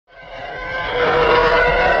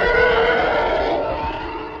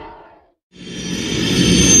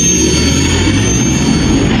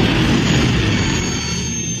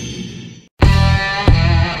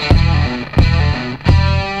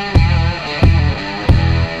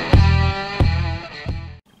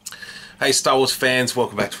Hey Star Wars fans,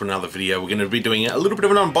 welcome back to another video. We're going to be doing a little bit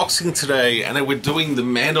of an unboxing today, and we're doing the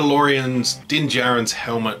Mandalorian's Din Djarin's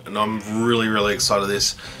helmet, and I'm really excited for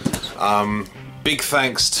this. Big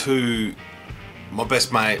thanks to my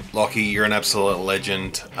best mate, Lockie. You're an absolute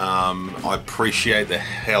legend. I appreciate the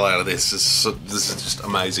hell out of this. This is just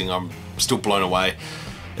amazing. I'm still blown away.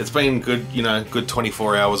 It's been good, good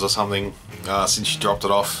 24 hours or something since you dropped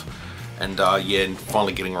it off, and yeah, and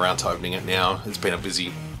finally getting around to opening it now. It's been a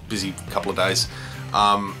busy couple of days.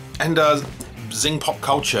 And Zing Pop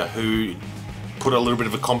Culture, who put a little bit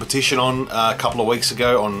of a competition on a couple of weeks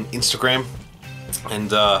ago on Instagram,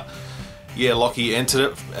 and yeah, Lockie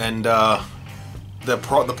entered it, and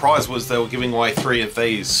the prize was they were giving away 3 of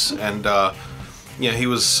these, and yeah, he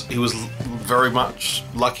was very much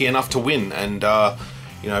lucky enough to win. And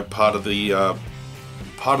part of the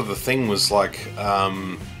thing was like,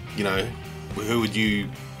 who would you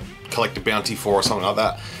collect a bounty for or something like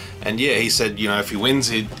that. And yeah, he said, if he wins,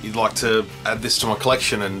 he'd like to add this to my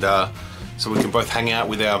collection, and so we can both hang out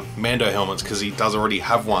with our Mando helmets, because he does already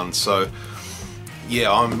have one. So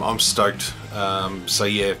yeah, I'm stoked. So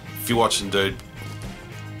yeah, if you're watching, dude,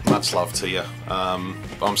 much love to you.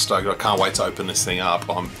 I'm stoked. I can't wait to open this thing up.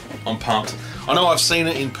 I'm pumped. I know I've seen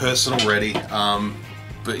it in person already,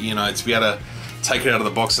 but to be able to take it out of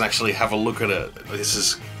the box and actually have a look at it, this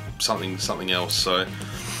is something else. So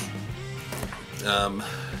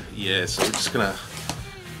yeah, so we're just gonna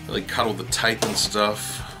really cut all the tape and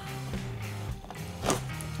stuff.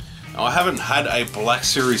 Now, I haven't had a Black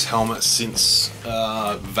Series helmet since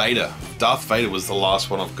Vader. Darth Vader was the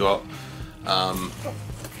last one I've got.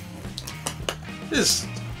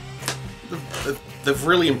 They've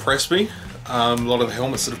really impressed me. A lot of the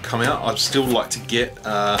helmets that have come out. I'd still like to get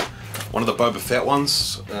one of the Boba Fett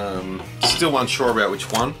ones. Still unsure about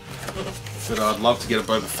which one, but I'd love to get a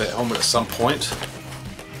Boba Fett helmet at some point.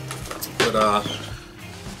 But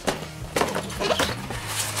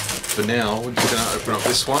for now, we're just going to open up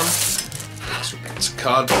this one. Extra bits of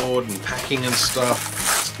cardboard and packing and stuff.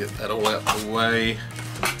 Let's get that all out of the way.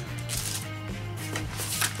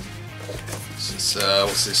 This is,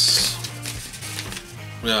 what's this?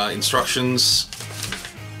 Instructions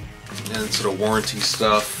and sort of warranty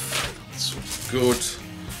stuff. It's good.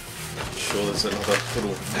 I'm sure there's another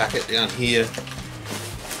little packet down here.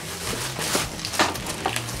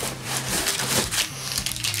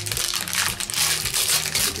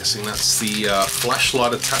 That's the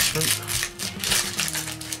flashlight attachment,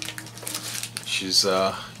 which is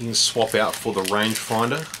you can swap out for the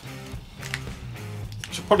rangefinder,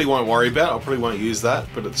 which I probably won't worry about. I probably won't use that,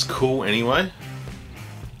 but it's cool anyway.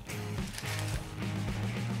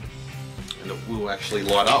 And it will actually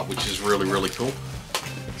light up, which is really cool.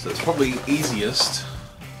 So it's probably easiest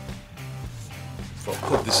if I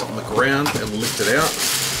put this on the ground and lift it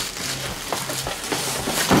out.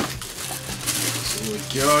 There we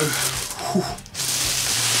go. Whew.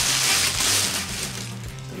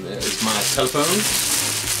 And there's my telephone.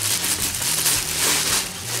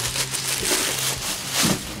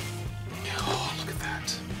 Oh, look at that.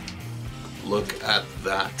 Look at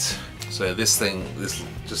that. So this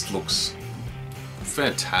just looks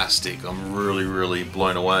fantastic. I'm really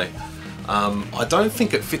blown away. I don't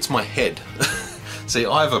think it fits my head. See,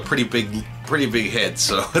 I have a pretty big head,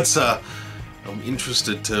 so it's I'm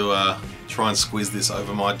interested to try and squeeze this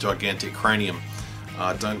over my gigantic cranium.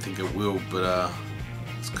 I don't think it will, but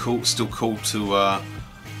it's cool. Still cool to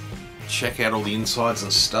check out all the insides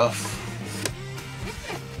and stuff.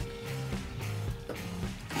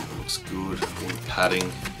 Looks good. All the padding,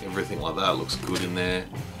 everything like that looks good in there.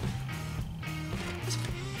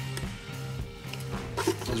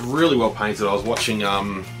 It's really well painted. I was watching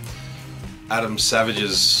Adam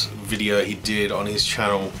Savage's video he did on his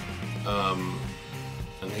channel.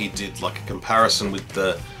 And he did like a comparison with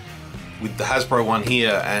the Hasbro one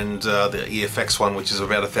here and the EFX one, which is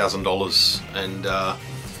about $1,000. And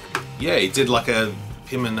yeah, he did like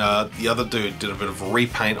him and the other dude did a bit of a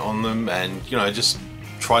repaint on them, and just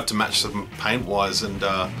tried to match them paint wise, and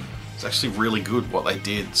it's actually really good what they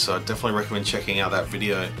did. So I definitely recommend checking out that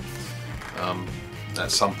video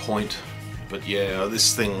at some point. But yeah,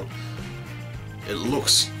 this thing,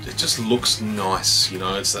 it just looks nice.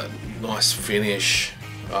 It's that nice finish.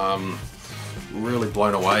 Really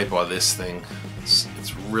blown away by this thing.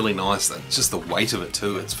 It's really nice. Just the weight of it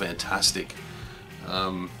too. It's fantastic.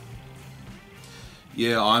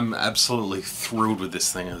 Yeah, I'm absolutely thrilled with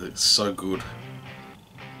this thing. It's so good.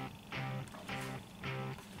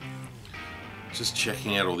 Just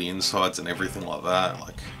checking out all the insides and everything like that.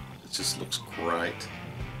 Like, it just looks great.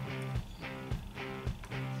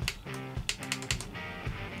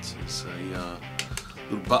 So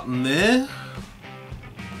Little button there.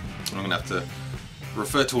 I'm gonna have to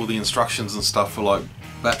refer to all the instructions and stuff for like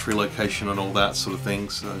battery location and all that sort of thing,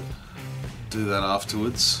 so do that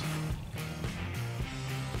afterwards.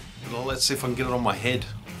 But let's see if I can get it on my head.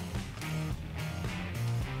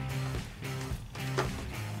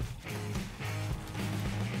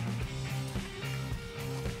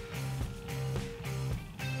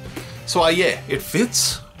 So yeah, it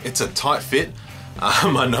fits. It's a tight fit.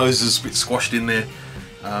 My nose is a bit squashed in there.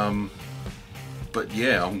 But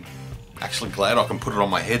yeah, I'm actually glad I can put it on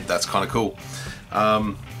my head. That's kind of cool.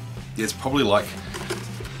 There's probably like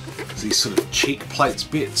these sort of cheek plates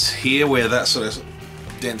bits here where that sort of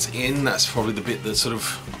dents in. That's probably the bit that sort of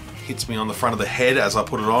hits me on the front of the head as I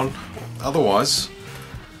put it on. Otherwise,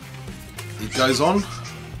 it goes on,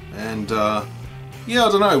 and yeah,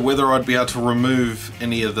 I don't know whether I'd be able to remove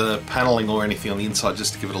any of the paneling or anything on the inside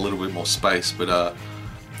just to give it a little bit more space, but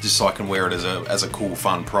just so I can wear it as a cool,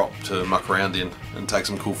 fun prop to muck around in and take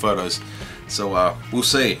some cool photos. So we'll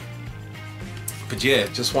see. But yeah,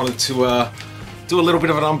 just wanted to do a little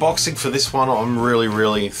bit of an unboxing for this one. I'm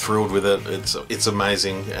really thrilled with it. It's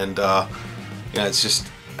amazing, and yeah, it's just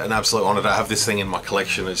an absolute honor to have this thing in my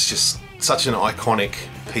collection. It's just such an iconic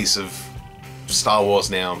piece of Star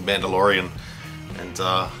Wars now, Mandalorian. And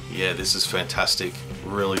yeah, this is fantastic,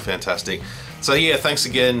 really fantastic. So yeah, thanks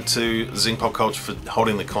again to Zing Pop Culture for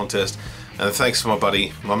holding the contest, and thanks to my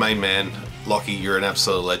buddy, my main man, Lockie. You're an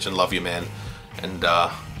absolute legend, love you, man. And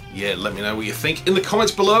yeah, let me know what you think in the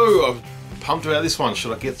comments below. I'm pumped about this one.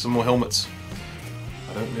 Should I get some more helmets?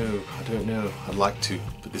 I don't know, I'd like to,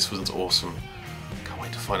 but this one's awesome. Can't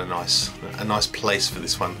wait to find a nice place for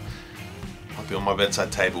this one. I'll be on my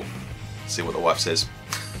bedside table, see what the wife says.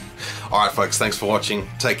 Alright folks, thanks for watching,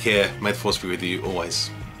 take care, may the force be with you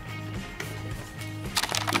always.